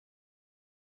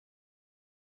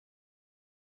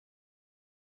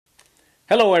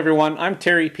Hello everyone, I'm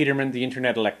Terry Peterman, the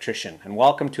Internet Electrician, and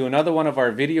welcome to another one of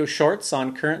our video shorts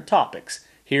on current topics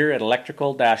here at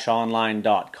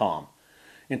electrical-online.com.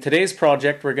 In today's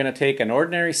project, we're going to take an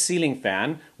ordinary ceiling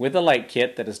fan with a light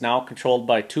kit that is now controlled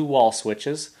by two wall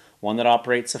switches, one that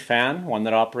operates a fan, one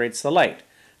that operates the light,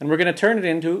 and we're going to turn it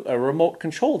into a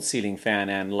remote-controlled ceiling fan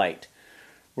and light.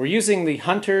 We're using the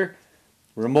Hunter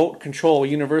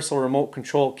Universal Remote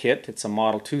Control Kit. It's a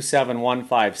model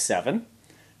 27157.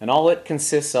 And all it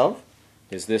consists of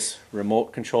is this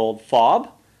remote controlled fob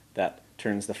that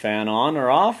turns the fan on or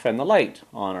off and the light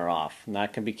on or off. And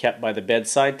that can be kept by the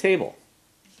bedside table.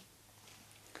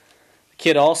 The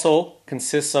kit also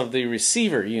consists of the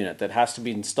receiver unit that has to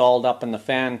be installed up in the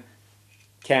fan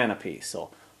canopy. So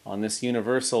on this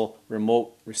universal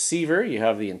remote receiver, you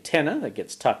have the antenna that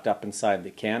gets tucked up inside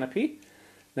the canopy.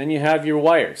 Then you have your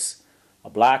wires. A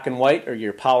black and white are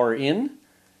your power in,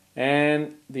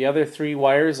 and the other three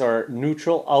wires are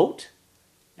neutral out,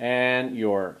 and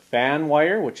your fan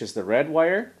wire, which is the red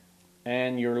wire,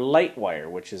 and your light wire,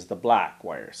 which is the black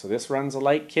wire. So this runs a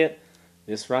light kit,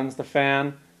 this runs the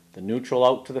fan, the neutral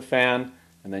out to the fan,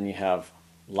 and then you have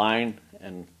line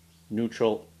and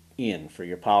neutral in for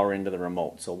your power into the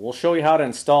remote. So we'll show you how to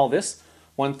install this.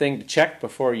 One thing to check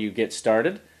before you get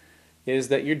started is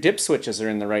that your dip switches are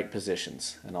in the right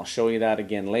positions, and I'll show you that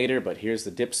again later, but here's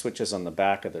the dip switches on the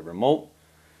back of the remote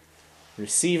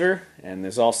receiver, and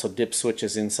there's also dip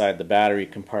switches inside the battery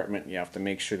compartment. You have to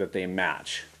make sure that they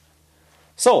match.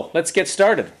 So let's get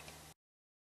started.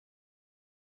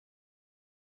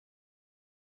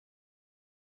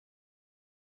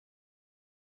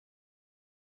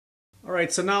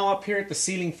 Alright, so now up here at the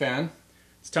ceiling fan,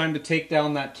 it's time to take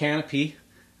down that canopy.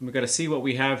 And we've got to see what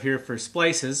we have here for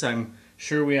splices. I'm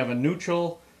sure we have a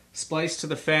neutral splice to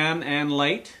the fan and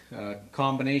light,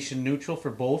 combination neutral for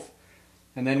both.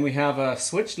 And then we have a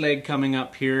switch leg coming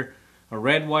up here, a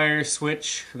red wire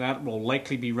switch that will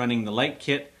likely be running the light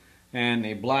kit, and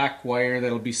a black wire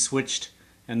that'll be switched,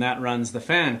 and that runs the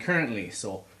fan currently.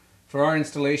 So for our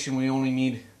installation, we only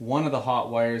need one of the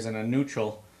hot wires and a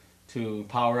neutral to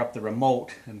power up the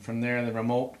remote, and from there the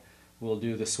remote will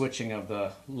do the switching of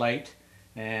the light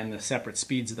and the separate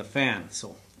speeds of the fan.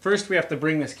 So first we have to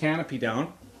bring this canopy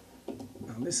down.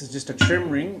 This is just a trim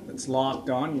ring that's locked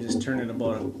on. You just turn it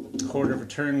about a quarter of a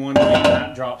turn one way and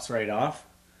that drops right off.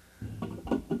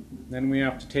 Then we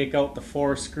have to take out the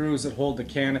 4 screws that hold the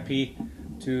canopy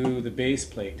to the base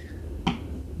plate.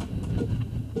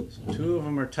 So 2 of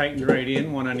them are tightened right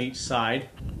in, one on each side.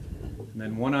 And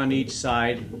then one on each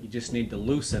side you just need to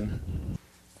loosen.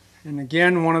 And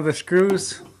again, one of the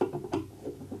screws,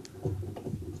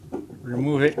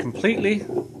 remove it completely,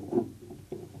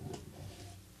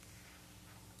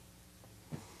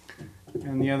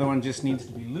 and the other one just needs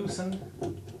to be loosened,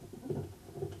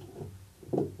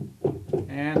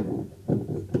 and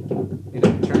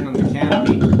it'll turn on the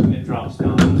canopy and it drops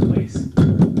down into place.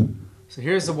 So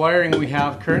here's the wiring we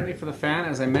have currently for the fan.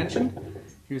 As I mentioned,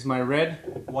 here's my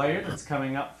red wire that's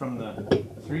coming up from the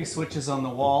 3 switches on the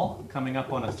wall, coming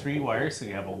up on a 3 wire, so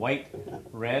you have a white,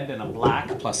 red, and a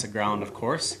black, plus a ground of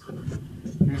course.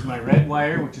 Here's my red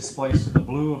wire, which is spliced to the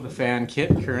blue of the fan kit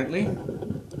currently.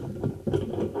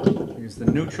 Here's the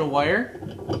neutral wire.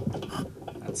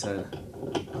 That's a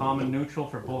common neutral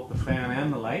for both the fan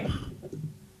and the light.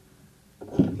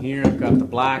 And here I've got the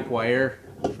black wire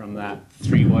from that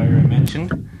 3 wire I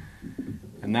mentioned,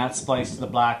 and that's spliced to the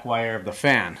black wire of the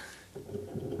fan.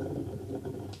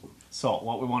 So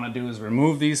what we want to do is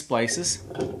remove these splices,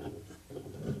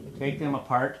 take them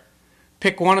apart,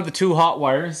 pick one of the 2 hot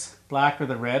wires, black or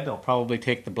the red. I'll probably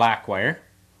take the black wire,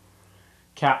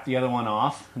 cap the other one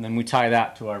off, and then we tie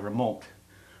that to our remote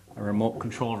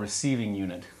control receiving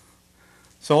unit.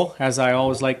 So as I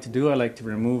always like to do, I like to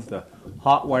remove the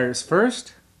hot wires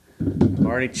first. I've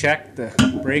already checked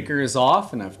the breaker is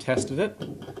off and I've tested it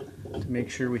to make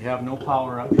sure we have no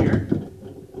power up here.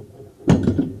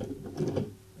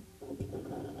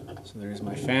 So there's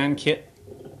my fan kit,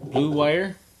 blue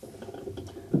wire.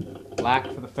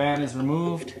 Black for the fan is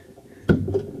removed.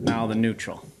 Now the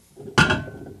neutral.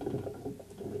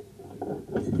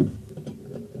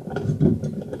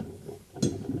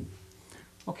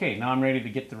 Okay, now I'm ready to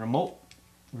get the remote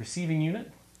receiving unit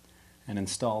and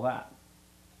install that.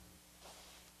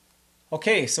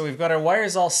 Okay, so we've got our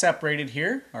wires all separated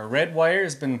here. Our red wire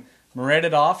has been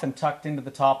moretted off and tucked into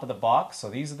the top of the box. So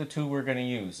these are the 2 we're going to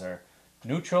use. Our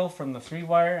neutral from the 3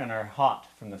 wire and our hot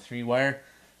from the 3 wire.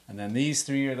 And then these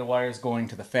 3 are the wires going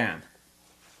to the fan.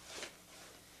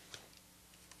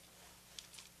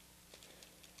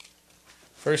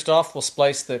 First off, we'll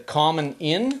splice the common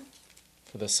in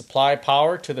for the supply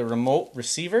power to the remote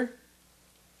receiver.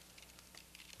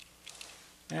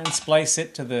 and splice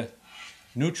it to the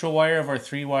neutral wire of our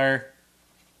 3-wire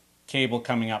cable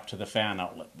coming up to the fan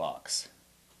outlet box.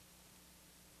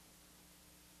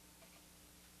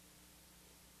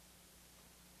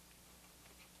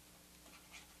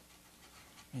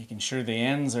 Making sure the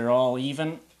ends are all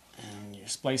even, and you're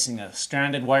splicing a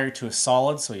stranded wire to a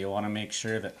solid, so you want to make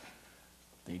sure that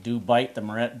they do bite. The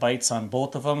Marette bites on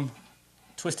both of them.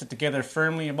 Twist it together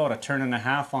firmly, about 1.5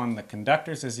 turns on the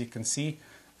conductors, as you can see,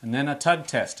 and then a tug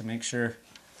test to make sure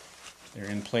they're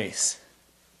in place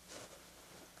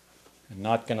and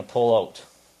not going to pull out.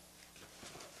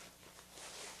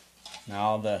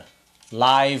 Now the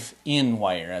live in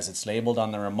wire, as it's labeled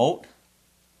on the remote.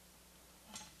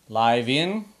 Live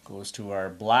in goes to our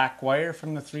black wire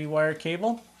from the 3-wire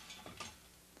cable.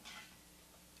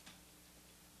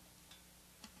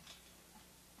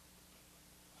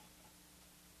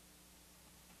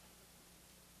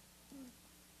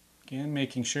 Again,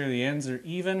 making sure the ends are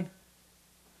even,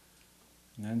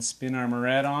 and then spin our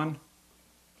Marette on.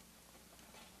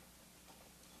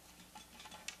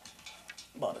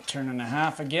 About 1.5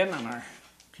 turns again on our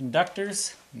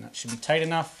conductors, and that should be tight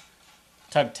enough.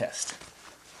 Tug test.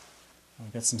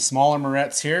 We've got some smaller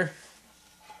Marettes here.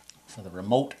 So the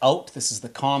remote out, this is the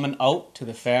common out to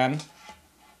the fan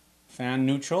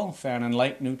neutral, fan and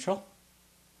light neutral.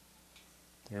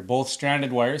 They're both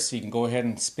stranded wires, so you can go ahead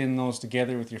and spin those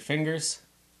together with your fingers.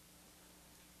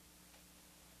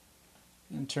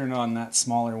 And turn on that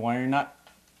smaller wire nut.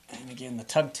 And again, the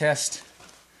tug test.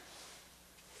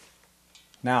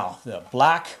 Now, the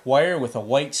black wire with a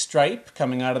white stripe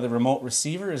coming out of the remote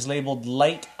receiver is labeled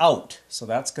light out. So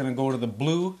that's going to go to the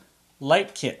blue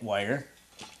light kit wire,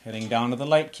 heading down to the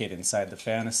light kit inside the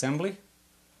fan assembly.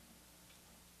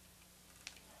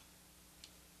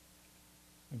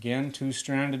 Again, 2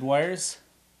 stranded wires.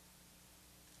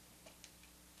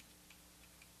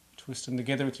 Twist them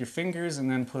together with your fingers and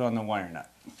then put on the wire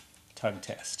nut. Tug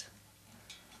test.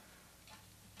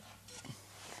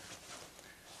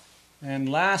 And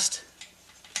last,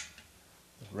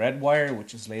 the red wire,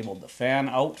 which is labeled the fan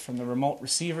out from the remote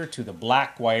receiver, to the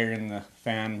black wire in the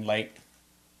fan light.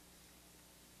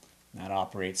 That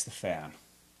operates the fan.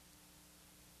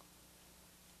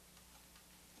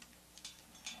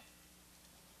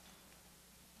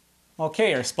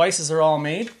 Okay, our splices are all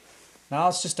made. Now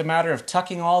it's just a matter of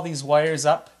tucking all these wires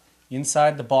up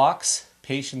inside the box.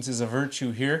 Patience is a virtue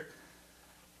here,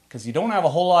 because you don't have a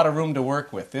whole lot of room to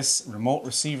work with. This remote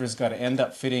receiver's got to end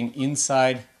up fitting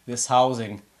inside this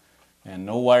housing, and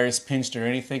no wires pinched or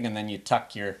anything, and then you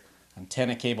tuck your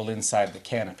antenna cable inside the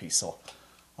canopy. So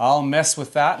I'll mess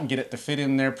with that and get it to fit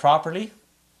in there properly,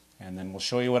 and then we'll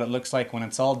show you what it looks like when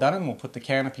it's all done, and we'll put the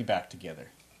canopy back together.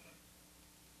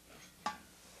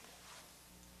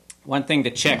 One thing to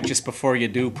check just before you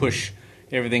do push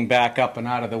everything back up and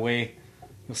out of the way,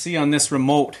 you'll see on this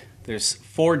remote there's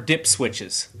 4 dip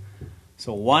switches.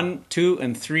 So 1, 2,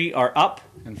 and 3 are up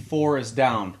and 4 is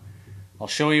down. I'll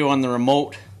show you on the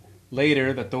remote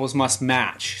later that those must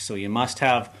match. So you must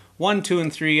have 1, 2,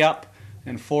 and 3 up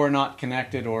and 4 not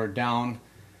connected or down,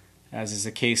 as is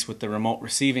the case with the remote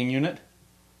receiving unit.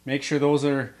 Make sure those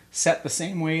are set the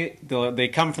same way. They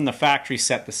come from the factory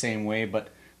set the same way, but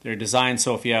they're designed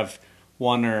so if you have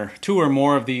 1 or 2 or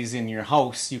more of these in your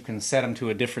house, you can set them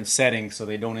to a different setting so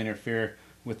they don't interfere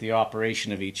with the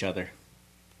operation of each other.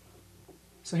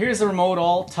 So here's the remote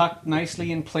all tucked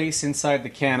nicely in place inside the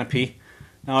canopy.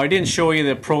 Now I didn't show you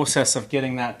the process of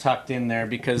getting that tucked in there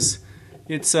because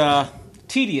it's a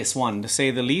tedious one, to say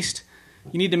the least.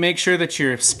 You need to make sure that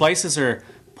your splices are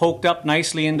poked up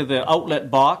nicely into the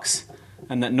outlet box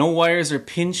and that no wires are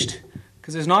pinched,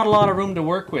 because there's not a lot of room to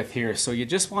work with here. So you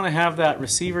just want to have that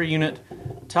receiver unit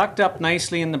tucked up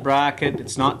nicely in the bracket.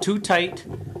 It's not too tight,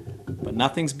 but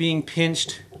nothing's being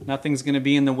pinched. Nothing's going to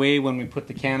be in the way when we put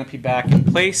the canopy back in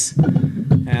place.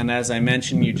 And as I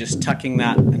mentioned, you're just tucking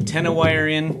that antenna wire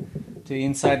in to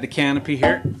inside the canopy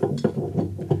here.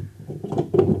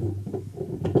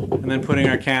 And then putting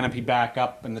our canopy back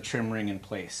up and the trim ring in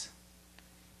place.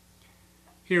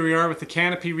 Here we are with the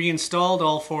canopy reinstalled,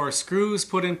 all 4 screws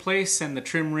put in place and the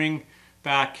trim ring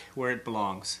back where it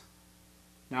belongs.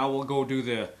 Now we'll go do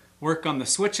the work on the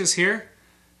switches here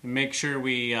and make sure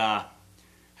we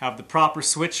have the proper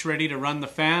switch ready to run the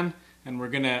fan, and we're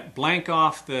going to blank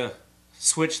off the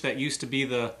switch that used to be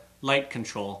the light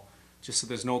control, just so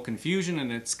there's no confusion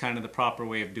and it's kind of the proper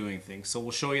way of doing things. So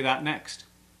we'll show you that next.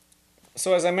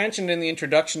 So as I mentioned in the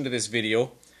introduction to this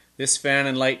video, this fan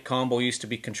and light combo used to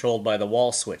be controlled by the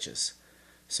wall switches.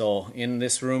 So in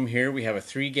this room here we have a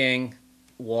 3-gang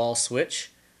wall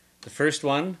switch. The first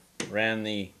one ran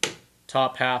the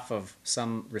top half of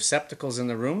some receptacles in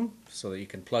the room so that you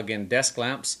can plug in desk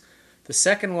lamps. The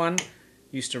second one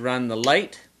used to run the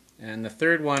light, and the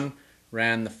third one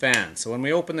ran the fan. So when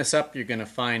we open this up, you're going to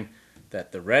find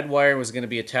that the red wire was going to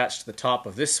be attached to the top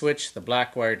of this switch, the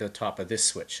black wire to the top of this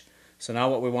switch. So now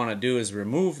what we want to do is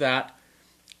remove that,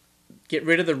 get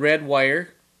rid of the red wire.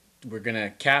 We're going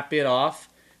to cap it off.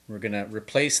 We're going to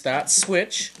replace that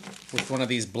switch with one of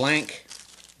these blank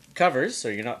covers so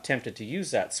you're not tempted to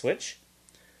use that switch.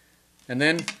 And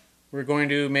then we're going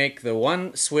to make the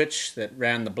one switch that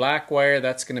ran the black wire,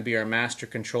 that's going to be our master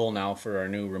control now for our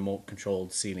new remote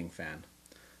controlled ceiling fan.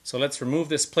 So let's remove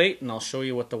this plate and I'll show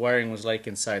you what the wiring was like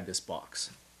inside this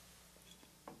box.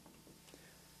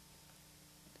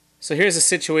 So here's a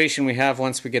situation we have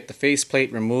once we get the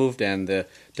faceplate removed and the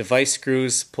device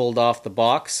screws pulled off the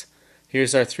box.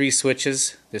 Here's our three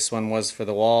switches. This one was for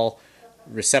the wall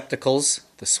receptacles,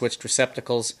 the switched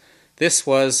receptacles. This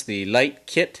was the light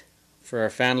kit for our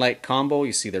fan light combo.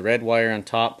 You see the red wire on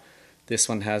top. This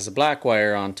one has a black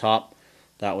wire on top.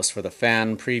 That was for the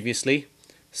fan previously.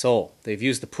 So they've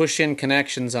used the push-in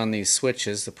connections on these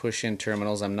switches, the push-in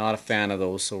terminals. I'm not a fan of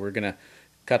those, so we're going to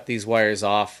cut these wires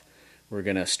off. We're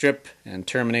going to strip and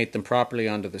terminate them properly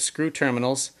onto the screw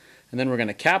terminals, and then we're going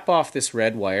to cap off this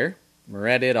red wire,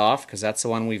 red it off because that's the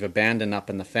one we've abandoned up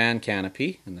in the fan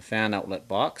canopy, in the fan outlet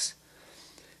box.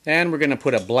 And we're going to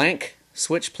put a blank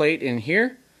switch plate in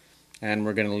here, and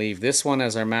we're going to leave this one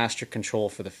as our master control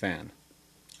for the fan.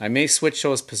 I may switch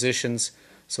those positions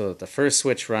so that the first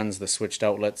switch runs the switched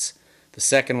outlets, the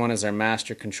second one is our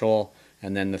master control,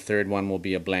 and then the third one will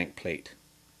be a blank plate.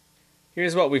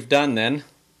 Here's what we've done then.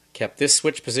 Kept this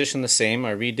switch position the same.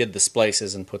 I redid the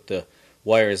splices and put the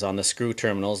wires on the screw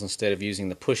terminals instead of using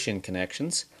the push-in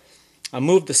connections. I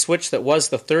moved the switch that was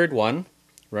the third one,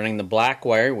 running the black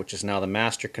wire, which is now the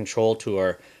master control to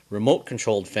our remote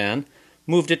controlled fan,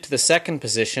 moved it to the second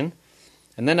position,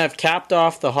 and then I've capped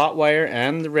off the hot wire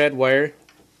and the red wire.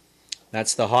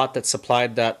 That's the hot that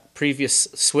supplied that previous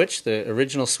switch, the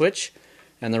original switch,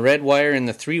 and the red wire and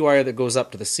the 3 wire that goes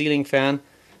up to the ceiling fan.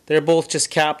 They're both just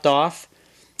capped off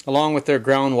along with their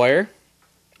ground wire,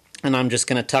 and I'm just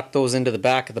going to tuck those into the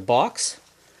back of the box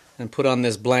and put on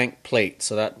this blank plate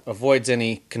so that avoids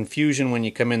any confusion when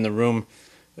you come in the room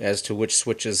as to which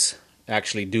switches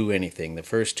actually do anything. The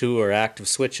first two are active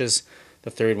switches,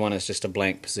 the third one is just a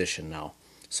blank position now.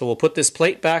 So we'll put this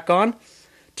plate back on,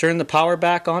 turn the power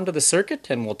back onto the circuit,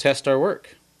 and we'll test our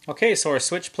work. Okay, so our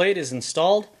switch plate is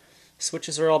installed.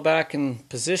 Switches are all back in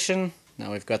position.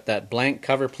 Now we've got that blank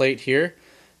cover plate here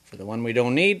for the one we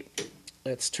don't need.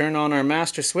 Let's turn on our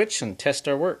master switch and test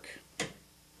our work.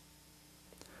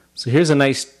 So here's a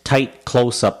nice tight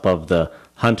close-up of the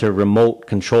Hunter remote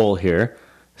control here.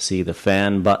 See the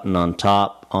fan button on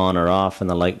top, on or off, and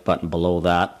the light button below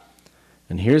that.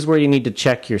 And here's where you need to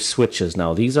check your switches.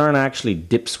 Now these aren't actually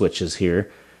dip switches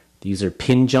here. These are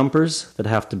pin jumpers that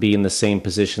have to be in the same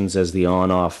positions as the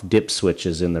on-off dip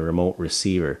switches in the remote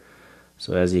receiver.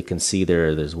 So as you can see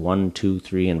there's 1, 2,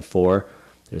 3, and 4.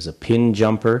 There's a pin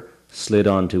jumper slid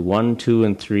onto 1, 2,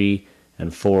 and 3,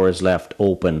 and 4 is left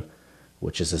open,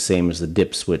 which is the same as the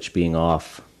dip switch being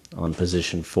off on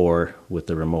position 4 with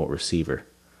the remote receiver.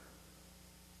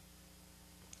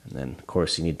 And then of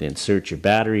course you need to insert your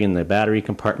battery in the battery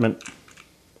compartment,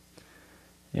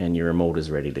 and your remote is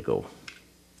ready to go.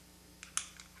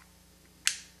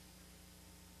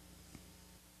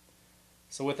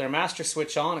 So with our master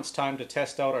switch on, it's time to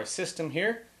test out our system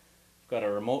here. We've got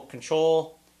our remote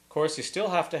control. Of course, you still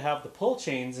have to have the pull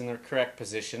chains in their correct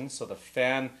position, so the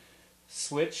fan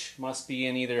switch must be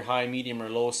in either high, medium, or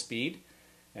low speed.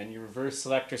 And your reverse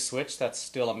selector switch, that's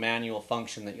still a manual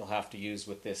function that you'll have to use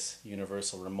with this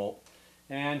universal remote.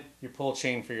 And your pull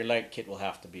chain for your light kit will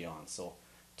have to be on. So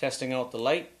testing out the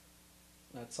light,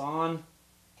 that's on.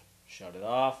 Shut it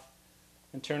off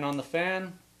and turn on the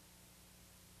fan.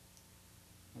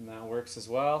 And that works as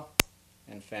well.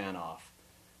 And fan off.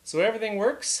 So everything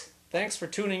works. Thanks for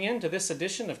tuning in to this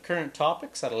edition of Current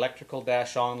Topics at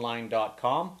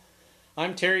electrical-online.com.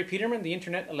 I'm Terry Peterman, the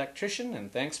Internet Electrician, and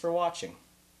thanks for watching.